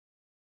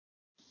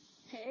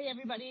Hey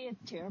everybody, it's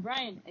Tara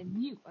Bryan, and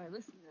you are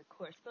listening to the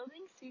Course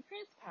Building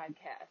Secrets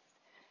podcast.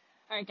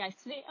 All right, guys,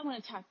 today I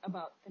want to talk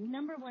about the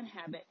number one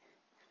habit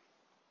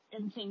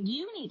and thing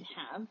you need to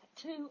have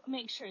to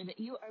make sure that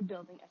you are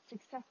building a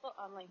successful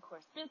online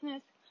course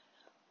business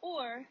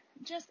or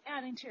just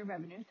adding to your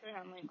revenue through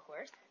an online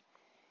course.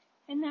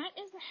 And that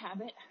is the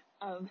habit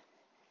of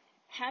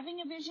having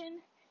a vision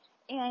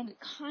and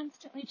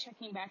constantly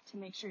checking back to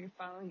make sure you're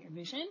following your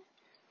vision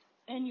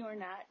and you're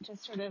not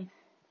just sort of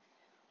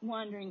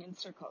wandering in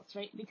circles,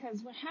 right?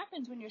 Because what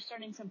happens when you're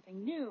starting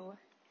something new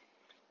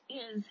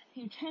is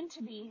you tend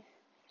to be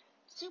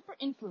super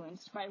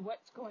influenced by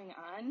what's going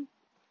on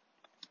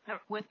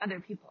with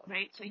other people,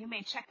 right? So you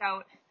may check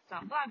out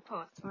some blog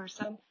posts or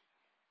some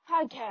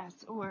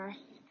podcasts or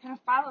kind of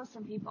follow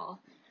some people,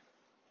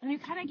 and you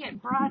kind of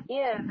get brought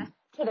in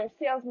to their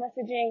sales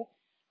messaging,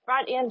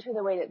 brought into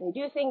the way that they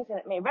do things, and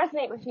it may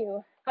resonate with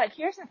you. But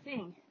here's the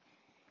thing,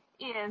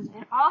 is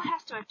it all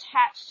has to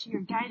attach to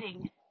your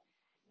guiding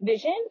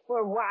vision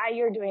for why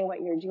you're doing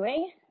what you're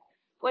doing.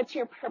 What's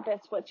your purpose?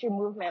 What's your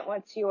movement?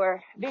 What's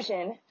your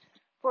vision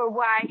for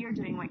why you're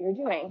doing what you're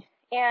doing?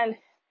 And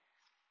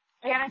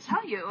I gotta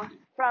tell you,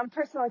 from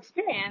personal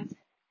experience,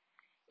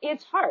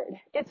 it's hard.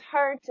 It's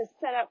hard to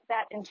set up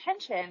that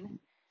intention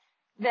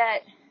that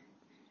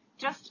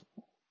just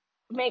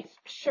makes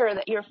sure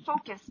that you're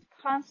focused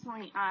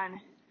constantly on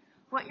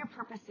what your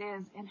purpose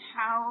is and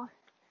how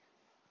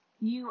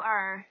you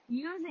are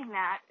using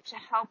that to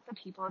help the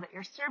people that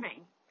you're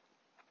serving.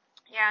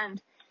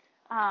 And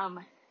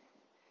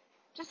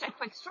just a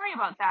quick story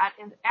about that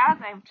is as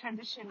I've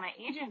transitioned my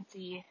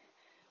agency,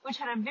 which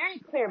had a very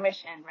clear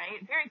mission,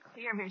 right? Very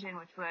clear vision,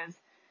 which was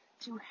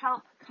to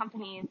help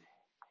companies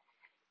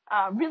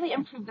really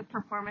improve the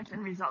performance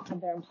and results of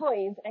their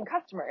employees and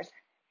customers.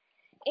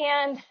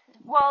 And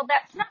while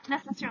that's not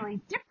necessarily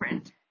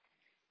different,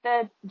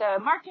 the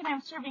market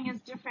I'm serving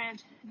is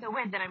different, the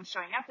way that I'm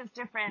showing up is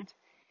different,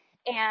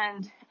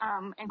 and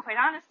quite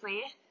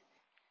honestly,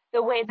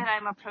 the way that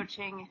I'm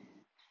approaching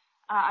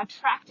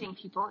attracting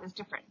people is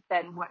different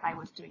than what I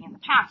was doing in the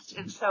past.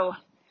 And so,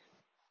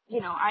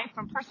 I,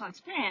 from personal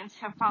experience,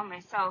 have found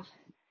myself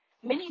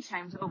many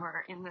times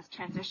over in this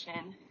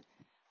transition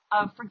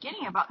of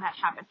forgetting about that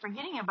habit,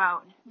 forgetting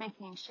about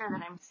making sure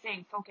that I'm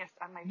staying focused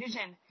on my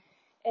vision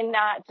and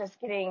not just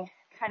getting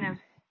kind of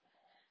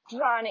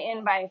drawn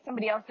in by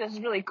somebody else's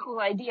really cool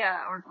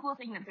idea or cool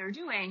thing that they're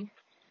doing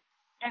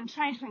and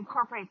trying to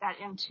incorporate that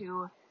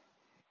into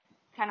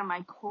kind of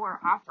my core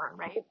offer,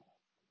 right?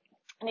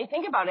 And I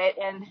think about it,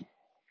 and,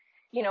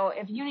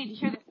 if you need to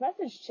hear this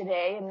message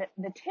today, and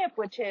the tip,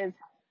 which is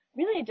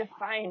really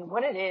define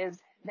what it is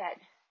that,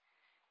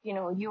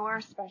 your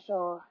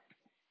special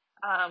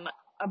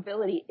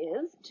ability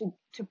is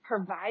to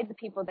provide the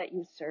people that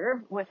you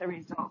serve with a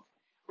result,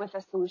 with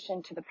a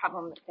solution to the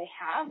problem that they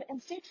have,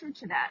 and stay true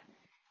to that,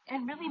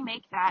 and really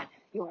make that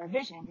your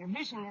vision. Your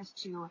vision is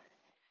to,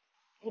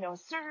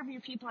 serve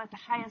your people at the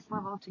highest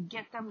level to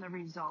get them the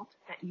result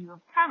that you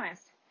have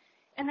promised.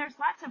 And there's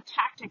lots of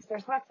tactics,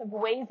 there's lots of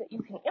ways that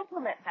you can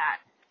implement that.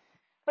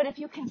 But if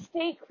you can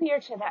stay clear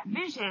to that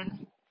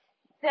vision,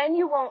 then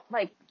you won't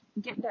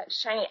get that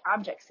shiny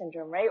object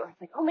syndrome, right? Where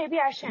it's like, oh, maybe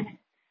I should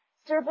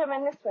serve them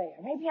in this way,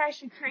 or maybe I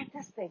should create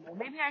this thing, or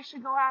maybe I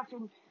should go out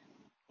and,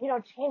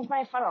 change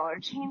my funnel or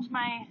change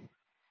my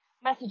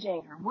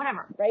messaging or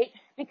whatever, right?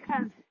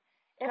 Because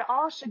it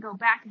all should go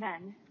back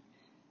then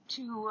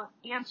to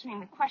answering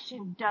the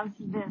question, does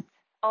this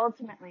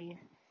ultimately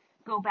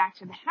go back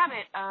to the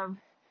habit of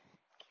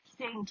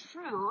staying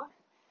true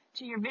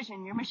to your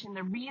vision, your mission,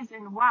 the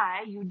reason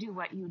why you do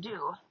what you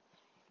do.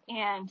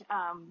 And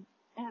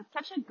it's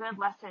such a good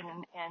lesson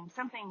and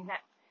something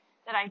that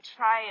I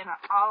try and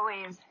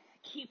always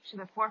keep to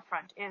the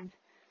forefront is,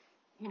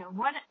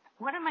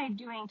 what am I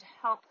doing to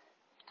help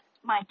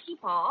my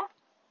people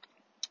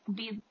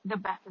be the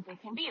best that they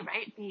can be,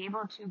 right? Be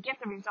able to get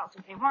the results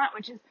that they want,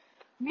 which is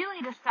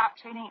really to stop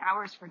trading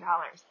hours for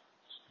dollars.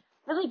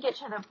 Really get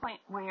to the point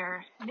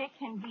where they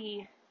can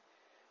be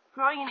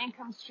growing an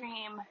income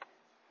stream,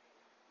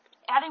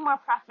 adding more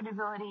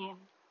profitability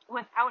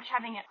without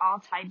having it all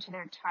tied to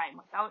their time,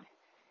 without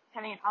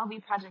having it all be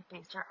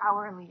project-based or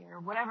hourly or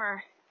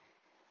whatever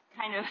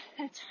kind of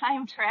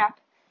time trap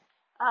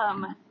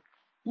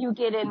you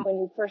get in when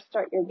you first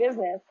start your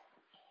business.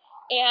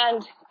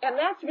 And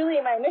that's really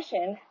my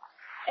mission.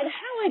 And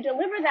how I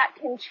deliver that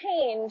can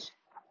change,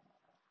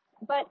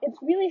 but it's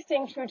really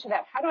staying true to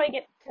that. How do I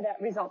get to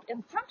that result?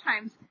 And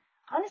sometimes,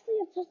 honestly,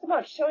 it's just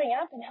about showing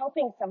up and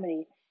helping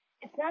somebody.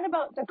 It's not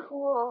about the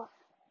cool,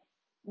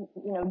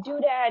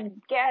 doodad,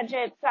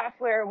 gadget,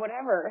 software,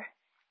 whatever.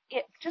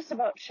 It's just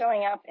about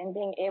showing up and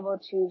being able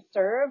to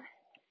serve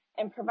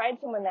and provide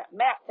someone that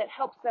map that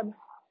helps them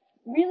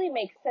really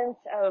make sense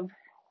of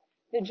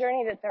the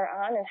journey that they're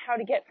on and how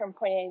to get from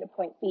point A to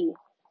point B.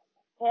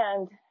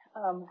 And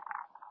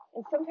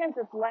sometimes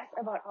it's less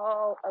about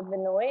all of the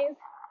noise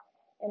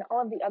and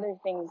all of the other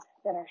things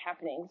that are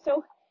happening.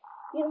 So,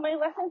 my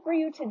lesson for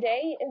you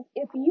today is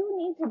if you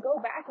need to go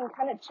back and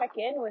kind of check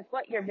in with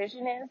what your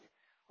vision is,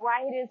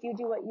 why it is you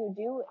do what you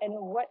do and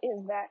what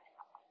is that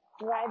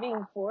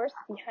driving force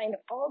behind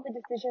all the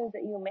decisions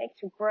that you make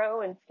to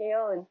grow and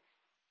scale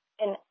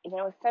and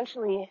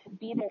essentially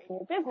be there in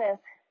your business,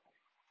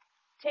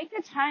 take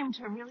the time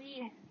to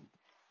really,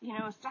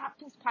 stop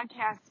this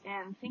podcast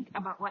and think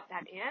about what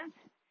that is.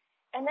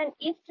 And then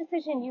each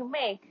decision you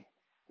make,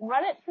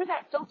 run it through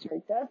that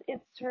filter. Does it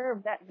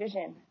serve that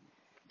vision?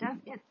 Does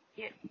it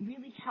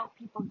really help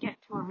people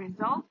get to a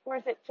result, or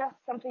is it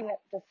just something that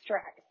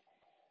distracts?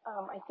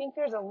 I think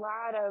there's a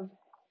lot of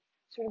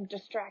sort of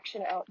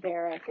distraction out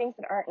there, things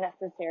that aren't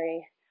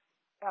necessary,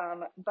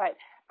 but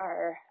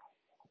are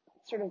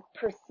sort of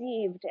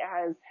perceived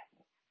as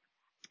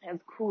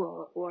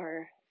cool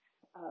or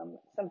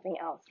something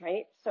else,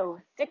 right?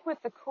 So stick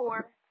with the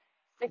core,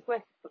 stick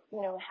with,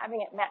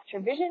 having it match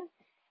your vision,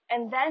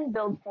 and then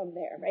build from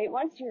there, right?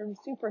 Once you're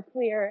super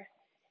clear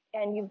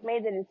and you've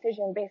made the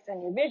decision based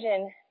on your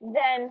vision,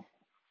 then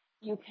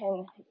you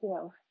can,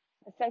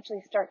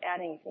 essentially start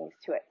adding things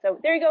to it. So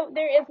there you go.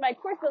 There is my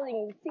course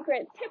building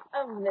secret tip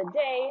of the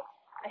day.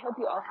 I hope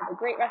you all have a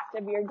great rest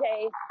of your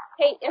day.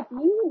 Hey, if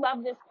you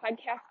love this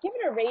podcast, give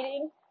it a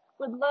rating.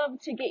 Would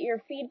love to get your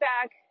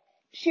feedback.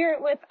 Share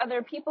it with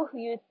other people who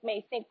you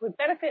may think would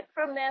benefit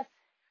from this.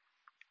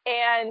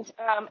 And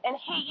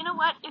hey, you know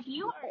what? If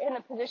you are in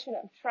a position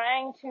of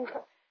trying to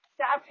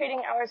stop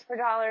trading hours for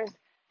dollars,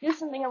 do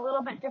something a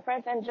little bit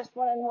different than just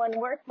one-on-one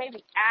work,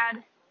 maybe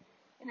add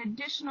an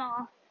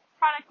additional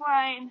product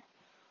line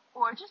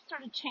or just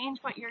sort of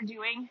change what you're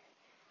doing,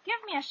 give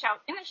me a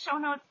shout. In the show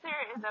notes,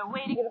 there is a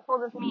way to get a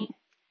hold of me.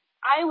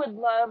 I would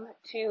love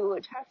to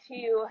talk to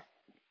you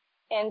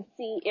and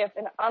see if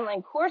an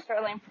online course or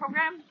online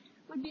program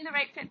would be the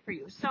right fit for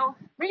you. So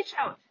reach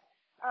out.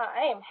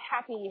 I am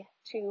happy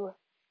to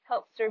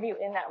help serve you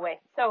in that way.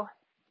 So, all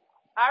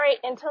right,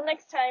 until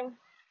next time.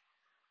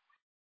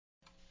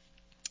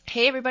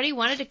 Hey everybody,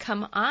 wanted to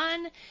come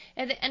on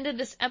at the end of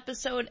this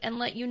episode and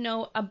let you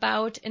know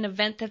about an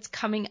event that's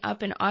coming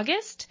up in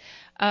August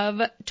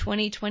of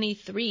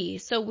 2023.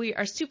 So we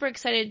are super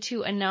excited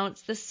to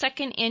announce the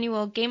second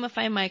annual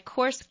Gamify My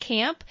Course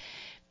Camp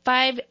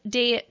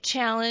 5-day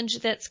challenge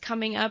that's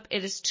coming up.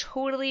 It is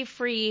totally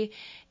free.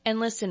 And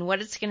listen,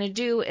 what it's going to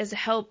do is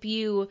help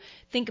you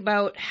think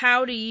about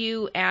how do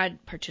you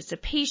add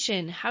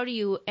participation, how do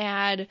you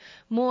add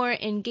more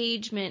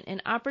engagement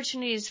and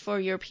opportunities for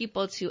your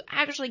people to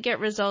actually get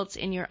results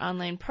in your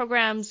online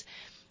programs.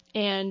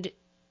 And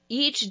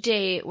each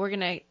day we're going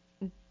to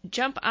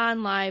jump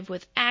on live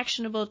with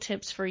actionable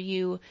tips for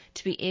you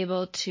to be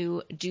able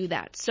to do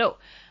that. So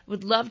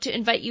would love to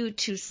invite you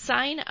to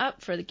sign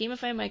up for the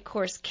Gamify My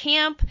Course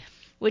Camp,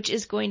 which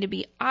is going to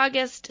be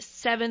August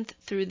 7th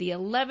through the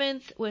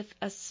 11th with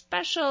a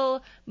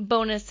special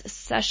bonus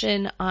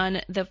session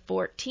on the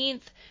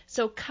 14th.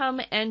 So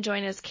come and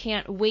join us.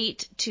 Can't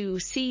wait to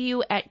see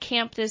you at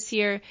camp this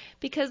year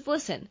because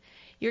listen,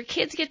 your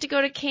kids get to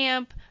go to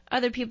camp,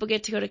 other people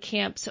get to go to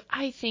camp. So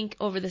I think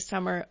over the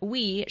summer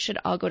we should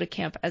all go to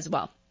camp as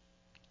well.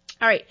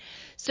 All right.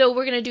 So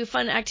we're going to do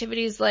fun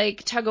activities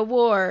like tug of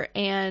war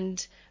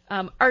and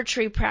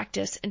archery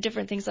practice and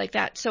different things like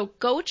that. So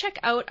go check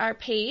out our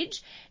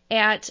page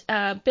at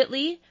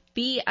bit.ly,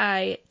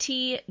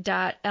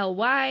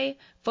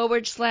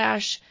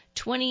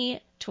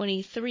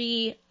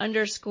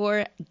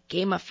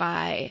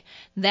 bit.ly/2023_gamify.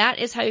 That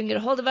is how you can get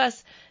a hold of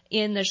us.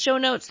 In the show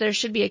notes, there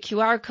should be a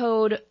QR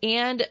code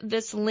and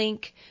this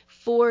link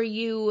for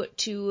you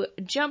to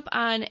jump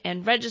on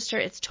and register.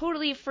 It's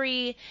totally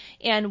free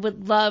and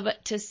would love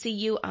to see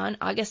you on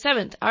August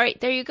 7th. All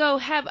right, there you go.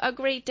 Have a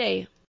great day.